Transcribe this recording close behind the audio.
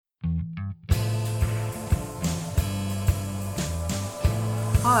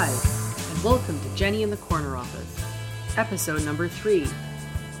Hi, and welcome to Jenny in the Corner Office, episode number 3,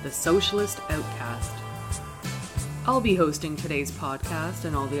 The Socialist Outcast. I'll be hosting today's podcast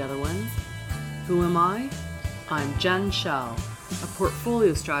and all the other ones. Who am I? I'm Jen Shell, a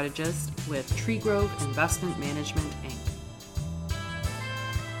portfolio strategist with Tree Grove Investment Management, Inc.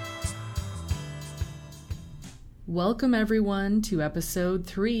 Welcome everyone to episode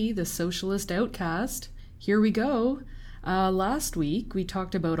 3, The Socialist Outcast. Here we go. Last week, we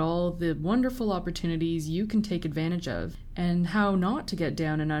talked about all the wonderful opportunities you can take advantage of and how not to get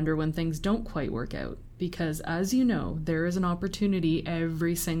down and under when things don't quite work out. Because as you know, there is an opportunity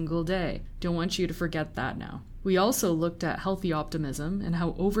every single day. Don't want you to forget that now. We also looked at healthy optimism and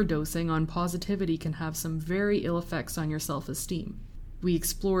how overdosing on positivity can have some very ill effects on your self-esteem. We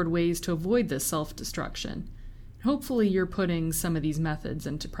explored ways to avoid this self-destruction. Hopefully you're putting some of these methods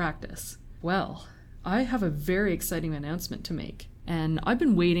into practice. Well, I have a very exciting announcement to make, and I've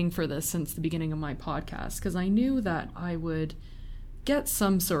been waiting for this since the beginning of my podcast because I knew that I would get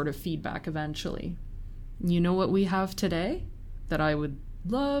some sort of feedback eventually. You know what we have today that I would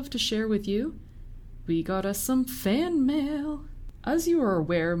love to share with you? We got us some fan mail. As you are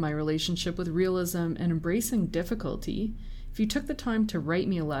aware of my relationship with realism and embracing difficulty, if you took the time to write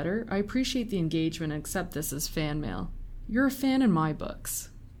me a letter, I appreciate the engagement and accept this as fan mail. You're a fan in my books.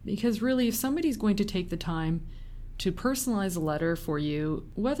 Because really, if somebody's going to take the time to personalize a letter for you,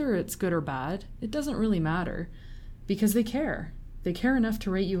 whether it's good or bad, it doesn't really matter. Because they care. They care enough to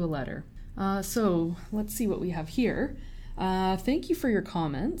write you a letter. So, let's see what we have here. Thank you for your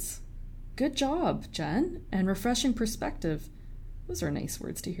comments. Good job, Jen. And refreshing perspective. Those are nice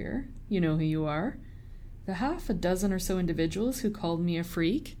words to hear. You know who you are. The half a dozen or so individuals who called me a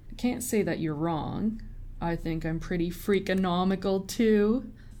freak, I can't say that you're wrong. I think I'm pretty freakonomical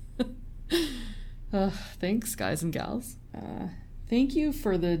too. Thanks, guys and gals. Thank you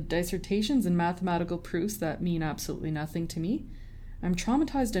for the dissertations and mathematical proofs that mean absolutely nothing to me. I'm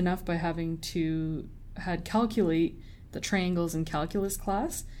traumatized enough by having to calculate the triangles in calculus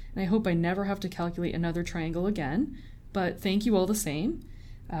class, and I hope I never have to calculate another triangle again, but thank you all the same.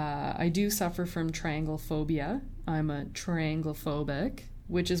 I do suffer from triangle phobia. I'm a triangle phobic,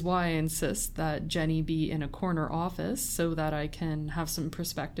 which is why I insist that Jenny be in a corner office so that I can have some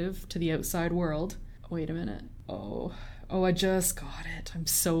perspective to the outside world. Wait a minute. Oh, I just got it. I'm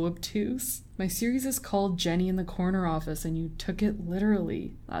so obtuse. My series is called Jenny in the Corner Office, and you took it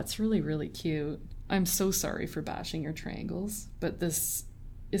literally. That's really, really cute. I'm so sorry for bashing your triangles, but this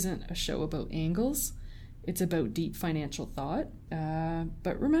isn't a show about angles. It's about deep financial thought.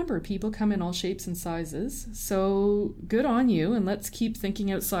 But remember, people come in all shapes and sizes, so good on you, and let's keep thinking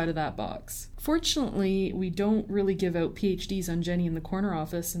outside of that box. Fortunately, we don't really give out PhDs on Jenny in the Corner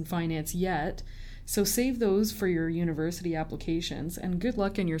Office and finance yet, so save those for your university applications, and good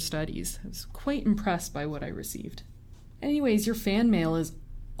luck in your studies. I was quite impressed by what I received. Anyways, your fan mail is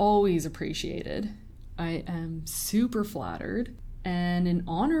always appreciated. I am super flattered. And in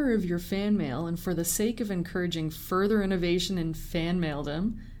honor of your fan mail and for the sake of encouraging further innovation in fan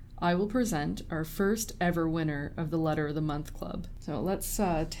maildom, I will present our first ever winner of the Letter of the Month Club. So let's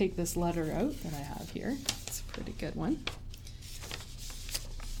take this letter out that I have here. It's a pretty good one.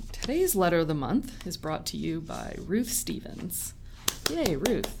 Today's Letter of the Month is brought to you by Ruth Stevens. Yay,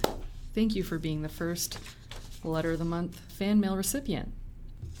 Ruth. Thank you for being the first Letter of the Month fan mail recipient.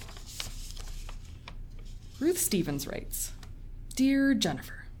 Ruth Stevens writes, Dear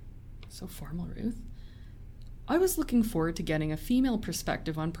Jennifer, so formal, Ruth, I was looking forward to getting a female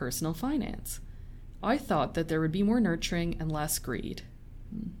perspective on personal finance. I thought that there would be more nurturing and less greed.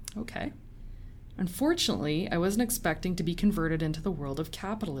 Okay. Unfortunately, I wasn't expecting to be converted into the world of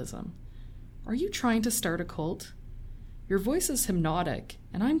capitalism. Are you trying to start a cult? Your voice is hypnotic,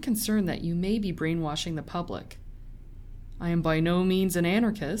 and I'm concerned that you may be brainwashing the public. I am by no means an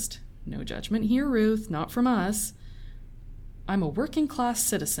anarchist. No judgment here, Ruth, not from us. I'm a working-class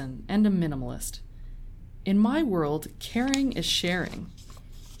citizen and a minimalist. In my world, caring is sharing.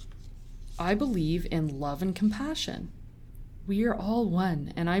 I believe in love and compassion. We are all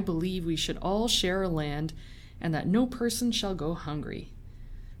one, and I believe we should all share a land and that no person shall go hungry.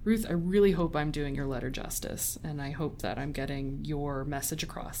 Ruth, I really hope I'm doing your letter justice, and I hope that I'm getting your message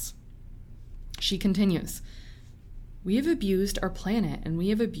across. She continues, We have abused our planet, and we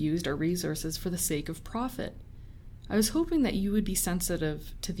have abused our resources for the sake of profit. I was hoping that you would be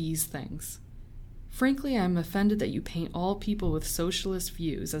sensitive to these things. Frankly, I am offended that you paint all people with socialist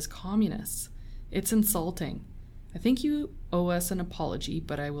views as communists. It's insulting. I think you owe us an apology,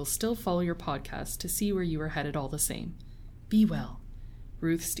 but I will still follow your podcast to see where you are headed all the same. Be well.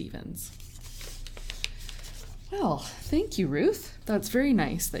 Ruth Stevens. Well, thank you, Ruth. That's very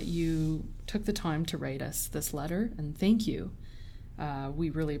nice that you took the time to write us this letter, and thank you. We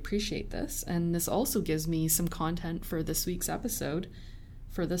really appreciate this, and this also gives me some content for this week's episode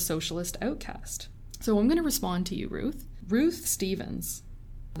for the Socialist Outcast. So I'm going to respond to you, Ruth. Ruth Stevens.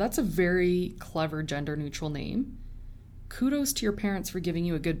 That's a very clever gender-neutral name. Kudos to your parents for giving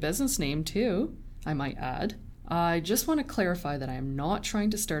you a good business name, too, I might add. I just want to clarify that I am not trying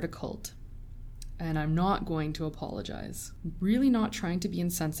to start a cult. And I'm not going to apologize. I'm really not trying to be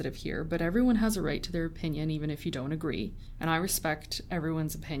insensitive here, but everyone has a right to their opinion even if you don't agree. And I respect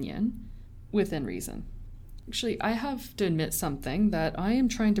everyone's opinion within reason. Actually, I have to admit something, that I am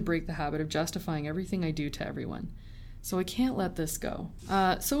trying to break the habit of justifying everything I do to everyone. So I can't let this go.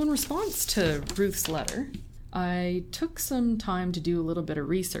 So in response to Ruth's letter, I took some time to do a little bit of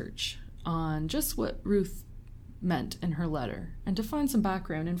research on just what Ruth meant in her letter and to find some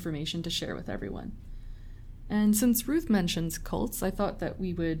background information to share with everyone. And since Ruth mentions cults, I thought that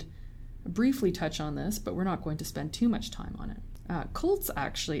we would briefly touch on this, but we're not going to spend too much time on it. Cults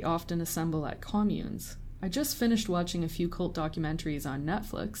actually often assemble at communes. I just finished watching a few cult documentaries on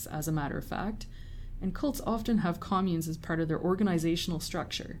Netflix, as a matter of fact, and cults often have communes as part of their organizational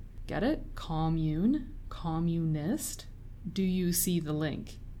structure. Get it? Commune? Communist? Do you see the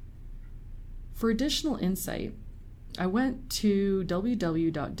link? For additional insight, I went to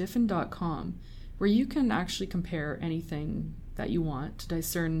www.diffin.com, where you can actually compare anything that you want to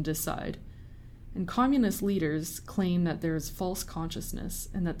discern and decide. And communist leaders claim that there is false consciousness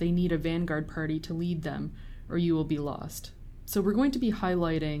and that they need a vanguard party to lead them, or you will be lost. So we're going to be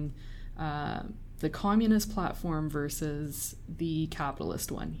highlighting the communist platform versus the capitalist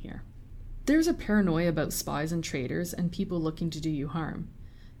one here. There's a paranoia about spies and traitors and people looking to do you harm.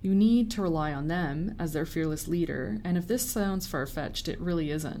 You need to rely on them as their fearless leader, and if this sounds far-fetched, it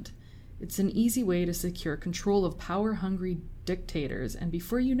really isn't. It's an easy way to secure control of power-hungry dictators, and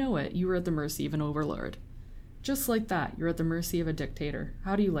before you know it, you are at the mercy of an overlord. Just like that, you're at the mercy of a dictator.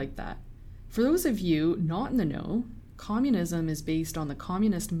 How do you like that? For those of you not in the know, communism is based on the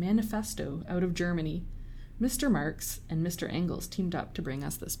Communist Manifesto out of Germany. Mr. Marx and Mr. Engels teamed up to bring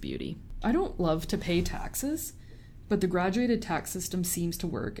us this beauty. I don't love to pay taxes, but the graduated tax system seems to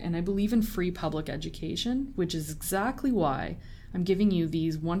work, and I believe in free public education, which is exactly why I'm giving you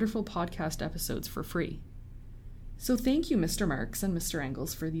these wonderful podcast episodes for free. So thank you, Mr. Marx and Mr.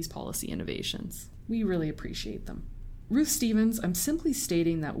 Engels, for these policy innovations. We really appreciate them. Ruth Stevens, I'm simply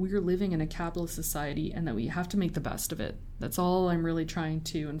stating that we're living in a capitalist society and that we have to make the best of it. That's all I'm really trying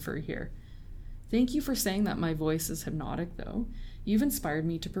to infer here. Thank you for saying that my voice is hypnotic, though. You've inspired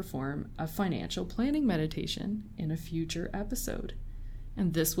me to perform a financial planning meditation in a future episode.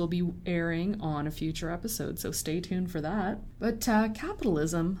 And this will be airing on a future episode, so stay tuned for that. But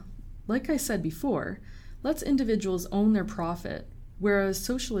capitalism, like I said before, lets individuals own their profit, whereas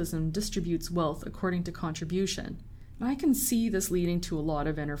socialism distributes wealth according to contribution. And I can see this leading to a lot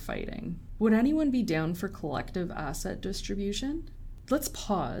of inner fighting. Would anyone be down for collective asset distribution? Let's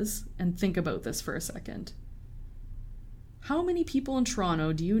pause and think about this for a second. How many people in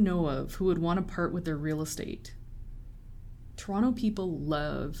Toronto do you know of who would want to part with their real estate? Toronto people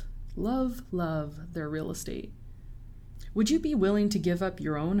love their real estate. Would you be willing to give up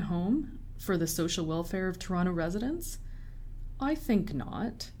your own home for the social welfare of Toronto residents? I think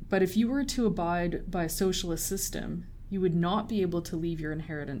not. But if you were to abide by a socialist system, you would not be able to leave your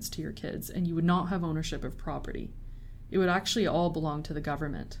inheritance to your kids, and you would not have ownership of property. It would actually all belong to the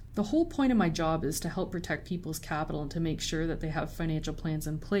government. The whole point of my job is to help protect people's capital and to make sure that they have financial plans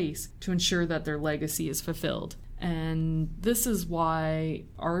in place to ensure that their legacy is fulfilled. And this is why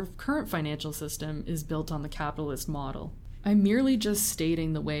our current financial system is built on the capitalist model. I'm merely just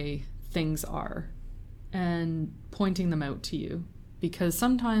stating the way things are and pointing them out to you, because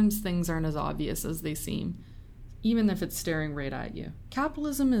sometimes things aren't as obvious as they seem, even if it's staring right at you.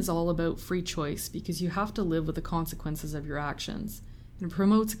 Capitalism is all about free choice because you have to live with the consequences of your actions, and it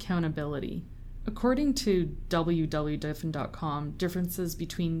promotes accountability. According to www.diffin.com, differences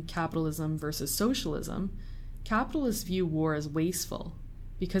between capitalism versus socialism, capitalists view war as wasteful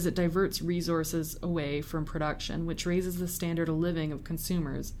because it diverts resources away from production, which raises the standard of living of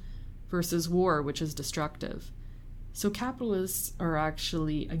consumers, versus war, which is destructive. So capitalists are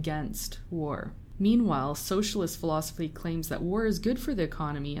actually against war. Meanwhile, socialist philosophy claims that war is good for the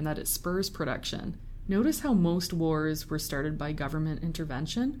economy and that it spurs production. Notice how most wars were started by government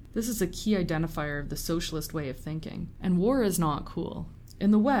intervention? This is a key identifier of the socialist way of thinking. And war is not cool. In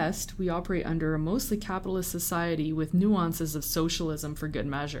the West, we operate under a mostly capitalist society with nuances of socialism for good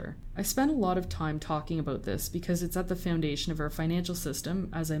measure. I spent a lot of time talking about this because it's at the foundation of our financial system,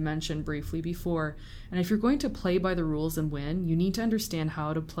 as I mentioned briefly before, and if you're going to play by the rules and win, you need to understand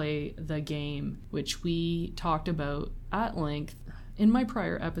how to play the game, which we talked about at length in my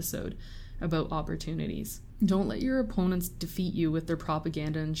prior episode about opportunities. Don't let your opponents defeat you with their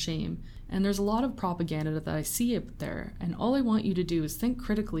propaganda and shame. And there's a lot of propaganda that I see up there, and all I want you to do is think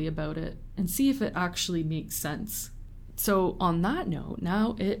critically about it and see if it actually makes sense. So on that note,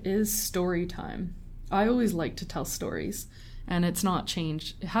 now it is story time. I always like to tell stories, and it's not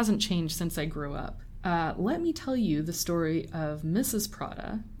changed. It hasn't changed since I grew up. Let me tell you the story of Mrs.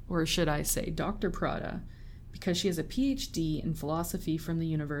 Prada, or should I say Dr. Prada, because she has a PhD in philosophy from the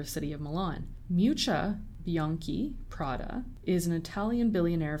University of Milan. Miuccia Bianchi Prada is an Italian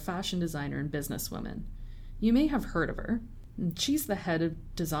billionaire fashion designer and businesswoman. You may have heard of her. She's the head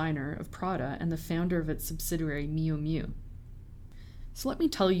of designer of Prada and the founder of its subsidiary Miu Miu. So let me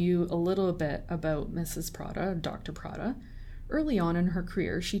tell you a little bit about Mrs. Prada, Dr. Prada. Early on in her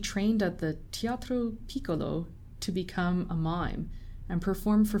career, she trained at the Teatro Piccolo to become a mime and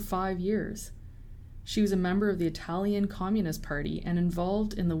performed for 5 years. She was a member of the Italian Communist Party and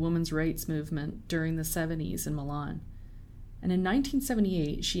involved in the women's rights movement during the 70s in Milan. And in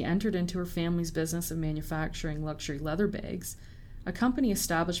 1978, she entered into her family's business of manufacturing luxury leather bags, a company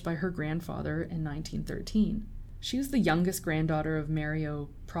established by her grandfather in 1913. She was the youngest granddaughter of Mario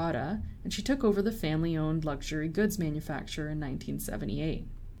Prada, and she took over the family-owned luxury goods manufacturer in 1978.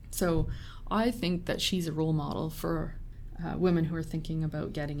 So I think that she's a role model for women who are thinking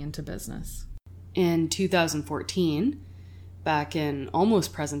about getting into business. In 2014, back in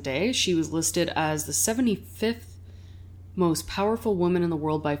almost present day, she was listed as the 75th most powerful woman in the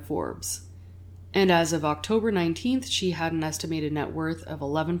world by Forbes. And as of October 19th, she had an estimated net worth of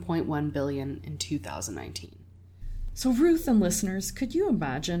 $11.1 billion in 2019. So Ruth and listeners, could you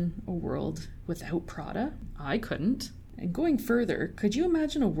imagine a world without Prada? I couldn't. And going further, could you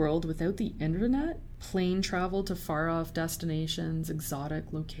imagine a world without the internet? Plane travel to far-off destinations,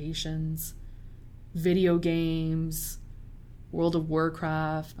 exotic locations, video games, World of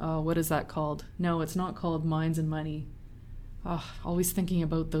Warcraft. Oh, what is that called? No, it's not called Mines and Money. Oh, always thinking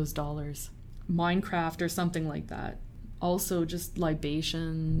about those dollars. Minecraft or something like that. Also just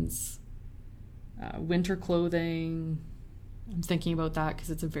libations, winter clothing. I'm thinking about that because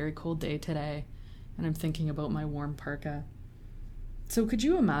it's a very cold day today, and I'm thinking about my warm parka. So could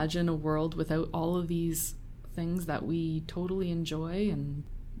you imagine a world without all of these things that we totally enjoy and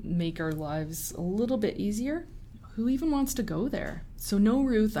make our lives a little bit easier? Who even wants to go there? So no,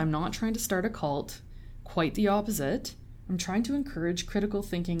 Ruth, I'm not trying to start a cult. Quite the opposite. I'm trying to encourage critical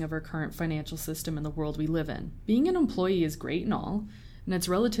thinking of our current financial system and the world we live in. Being an employee is great and all, and it's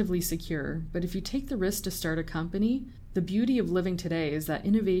relatively secure, but if you take the risk to start a company, the beauty of living today is that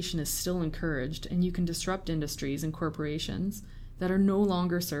innovation is still encouraged and you can disrupt industries and corporations that are no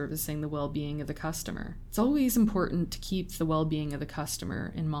longer servicing the well-being of the customer. It's always important to keep the well-being of the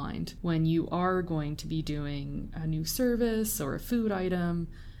customer in mind when you are going to be doing a new service or a food item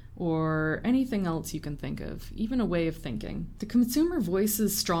or anything else you can think of, even a way of thinking. The consumer voice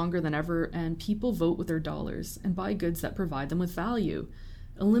is stronger than ever, and people vote with their dollars and buy goods that provide them with value,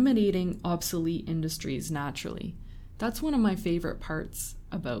 eliminating obsolete industries naturally. That's one of my favorite parts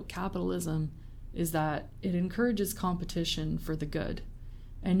about capitalism, is that it encourages competition for the good.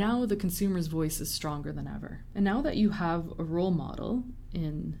 And now the consumer's voice is stronger than ever. And now that you have a role model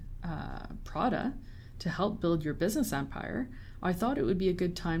in Prada to help build your business empire, I thought it would be a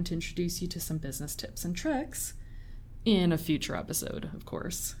good time to introduce you to some business tips and tricks in a future episode, of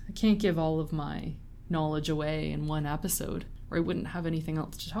course. I can't give all of my knowledge away in one episode, or I wouldn't have anything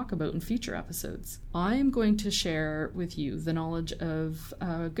else to talk about in future episodes. I'm going to share with you the knowledge of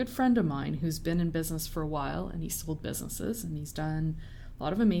a good friend of mine who's been in business for a while, and he's sold businesses, and he's done a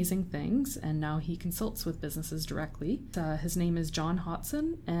lot of amazing things, and now he consults with businesses directly. His name is John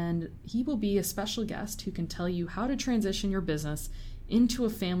Hodson, and he will be a special guest who can tell you how to transition your business into a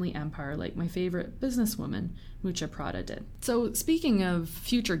family empire like my favorite businesswoman, Miuccia Prada, did. So speaking of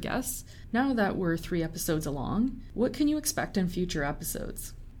future guests, now that we're 3 episodes along, what can you expect in future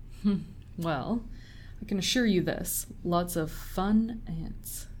episodes? Well, I can assure you this, lots of fun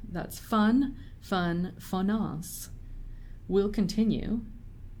ants. That's finance. We'll continue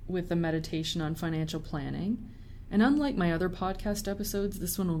with the meditation on financial planning, and unlike my other podcast episodes,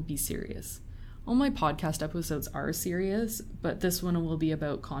 this one will be serious. All my podcast episodes are serious, but this one will be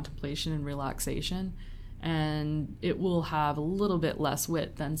about contemplation and relaxation, and it will have a little bit less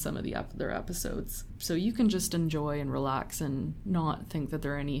wit than some of the other episodes. So you can just enjoy and relax and not think that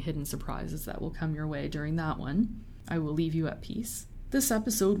there are any hidden surprises that will come your way during that one. I will leave you at peace. This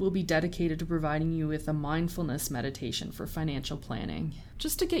episode will be dedicated to providing you with a mindfulness meditation for financial planning,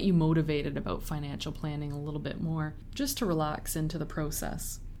 just to get you motivated about financial planning a little bit more, just to relax into the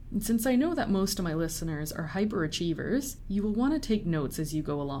process. And since I know that most of my listeners are hyperachievers, you will want to take notes as you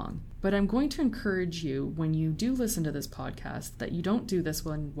go along. But I'm going to encourage you, when you do listen to this podcast, that you don't do this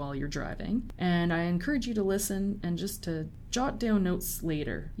while you're driving. And I encourage you to listen and just to jot down notes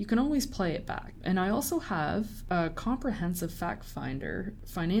later. You can always play it back. And I also have a comprehensive fact finder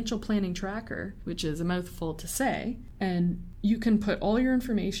financial planning tracker, which is a mouthful to say. And you can put all your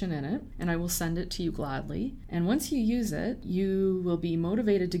information in it, and I will send it to you gladly. And once you use it, you will be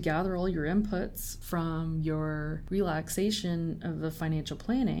motivated to gather all your inputs from your relaxation of the financial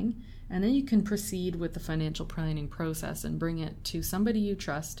planning, and then you can proceed with the financial planning process and bring it to somebody you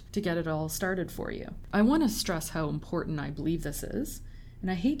trust to get it all started for you. I want to stress how important I believe this is.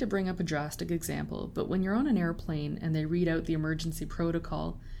 And I hate to bring up a drastic example, but when you're on an airplane and they read out the emergency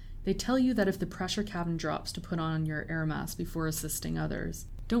protocol, they tell you that if the pressure cabin drops to put on your air mask before assisting others.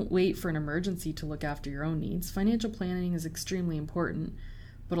 Don't wait for an emergency to look after your own needs. Financial planning is extremely important,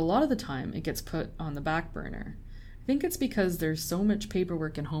 but a lot of the time it gets put on the back burner. I think it's because there's so much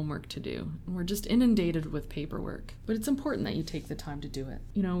paperwork and homework to do, and we're just inundated with paperwork. But it's important that you take the time to do it.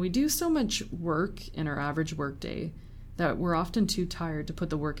 We do so much work in our average workday that we're often too tired to put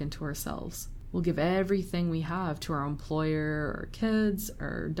the work into ourselves. We'll give everything we have to our employer, our kids,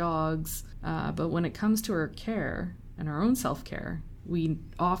 our dogs, but when it comes to our care and our own self-care, we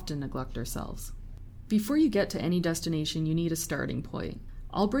often neglect ourselves. Before you get to any destination, you need a starting point.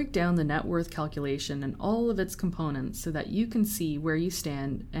 I'll break down the net worth calculation and all of its components so that you can see where you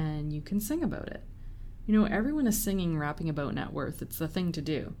stand and you can sing about it. Everyone is singing, rapping about net worth. It's the thing to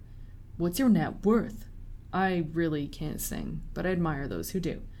do. What's your net worth? I really can't sing, but I admire those who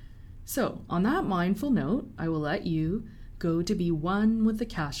do. So, on that mindful note, I will let you go to be one with the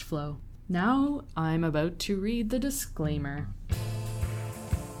cash flow. Now, I'm about to read the disclaimer.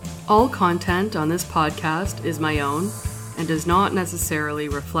 All content on this podcast is my own and does not necessarily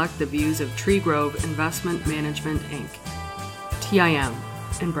reflect the views of Tree Grove Investment Management, Inc., TIM,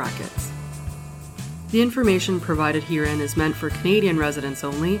 in brackets. The information provided herein is meant for Canadian residents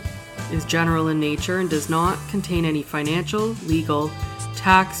only, is general in nature, and does not contain any financial, legal,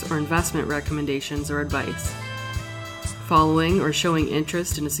 tax, or investment recommendations or advice. Following or showing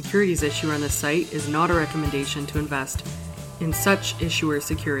interest in a securities issuer on this site is not a recommendation to invest in such issuer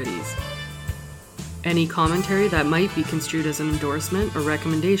securities. Any commentary that might be construed as an endorsement or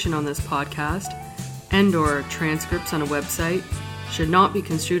recommendation on this podcast and/or transcripts on a website should not be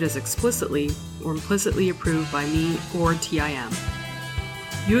construed as explicitly or implicitly approved by me or TIM.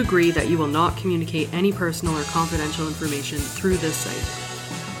 You agree that you will not communicate any personal or confidential information through this site.